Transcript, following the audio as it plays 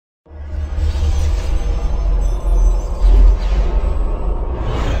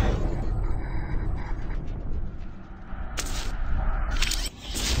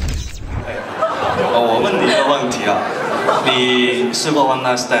试过 one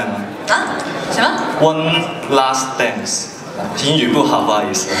last dance 吗？啊？什么 ？One last dance， 英语不好，不好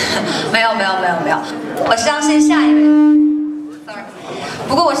意思。没有，我相信下一位。Sorry，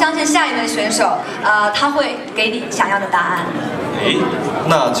 不过我相信下一位选手，他会给你想要的答案。诶，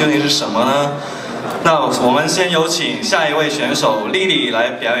那究竟是什么呢？那我们先有请下一位选手莉莉来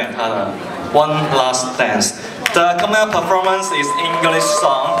表演她的 One Last Dance。The coming up performance is English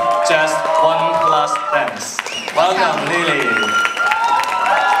song, just One Last Dance. Welcome, Lily.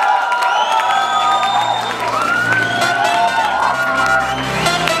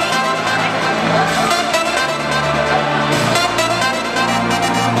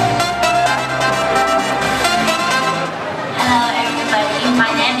 Hello everybody,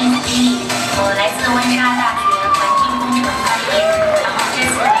 my name is Li. 我来自温莎大学环境工程专业，然后这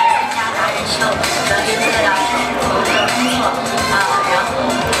次来参加达人秀，主要是为了生活的工作然后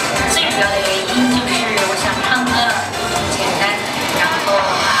最主要的原因就是我想唱歌简单，然后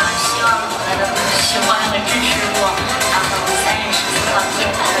希望你们能喜欢和支持我，然后3月14号见，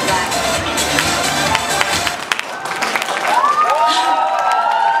拜拜。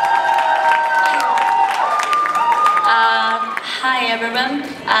Hi everyone,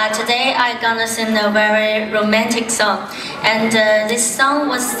 today I'm gonna sing a very romantic song, and this song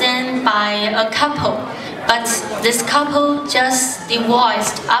was sung by a couple, but this couple just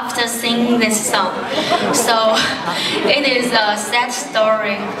divorced after singing this song, so it is a sad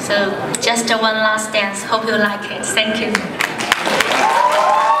story, so just one last dance, hope you like it, thank you.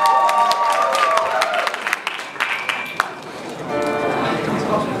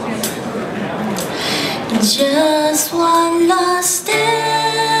 Just one last dance,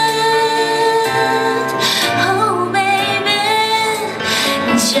 oh baby,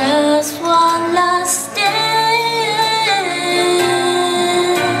 just one last dance,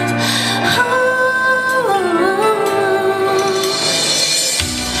 oh.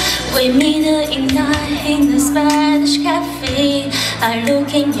 We meet in night in the Spanish cafe. I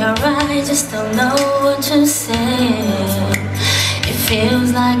look in your eyes, just don't know what to say. It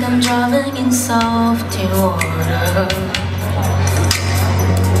feels like I'm drowning in salty water.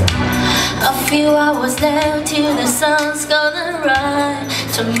 A few hours left till the sun's gonna rise.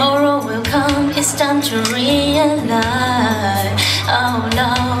 Tomorrow will come, it's time to realize our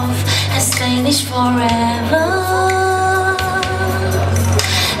love has finished forever.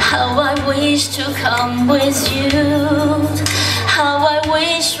 How I wish to come with you, how I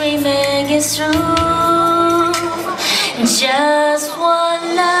wish we make it through. Just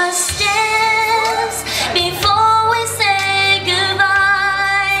one last dance before we say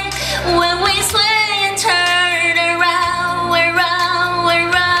goodbye. When we sway and turn around, we're round,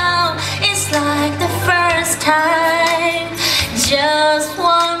 we're round. It's like the first time. Just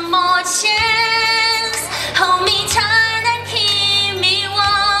one more chance. Hold me tight and keep me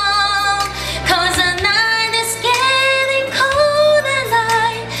warm. 'Cause the night is getting cold and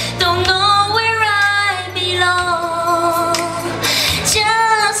I don't know where I belong.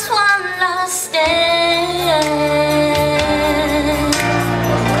 Just one last dance.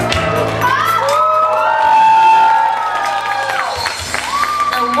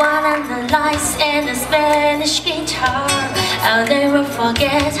 The one and the lights and the Spanish guitar, I'll never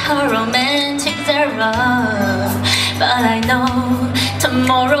forget how romantic they are. But I know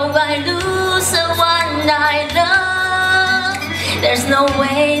tomorrow I lose the one I love. There's no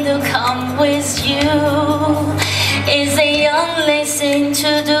way to come with you. It's the only thing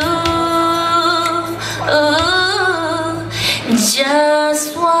to do. Ooh,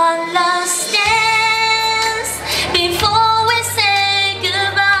 just one last dance before we say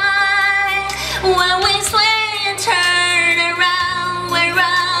goodbye. When we sway and turn around, we're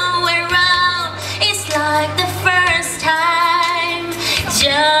round, we're round. It's like the first time.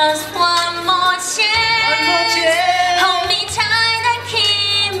 Just one more chance. Hold me tight and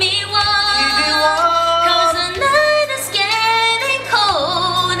keep me warm. 'Cause the night is getting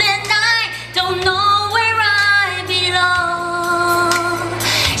cold and I don't know where I belong.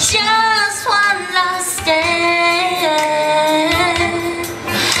 Just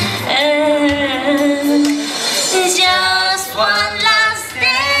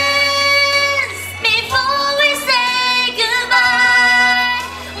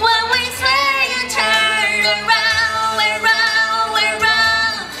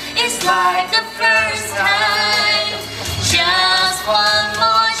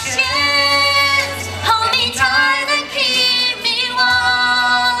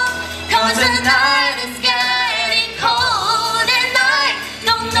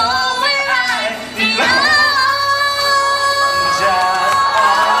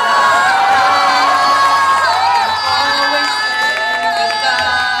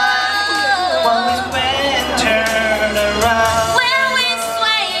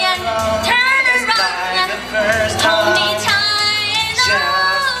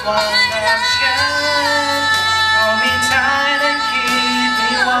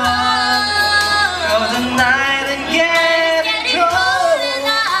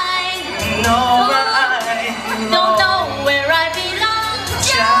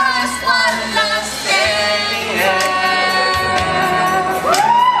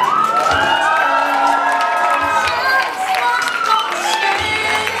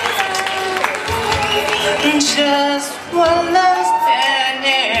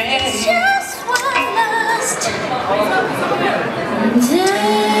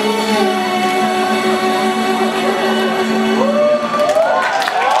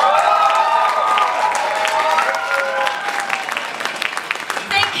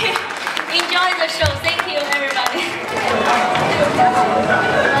enjoy the show. Thank you, everybody.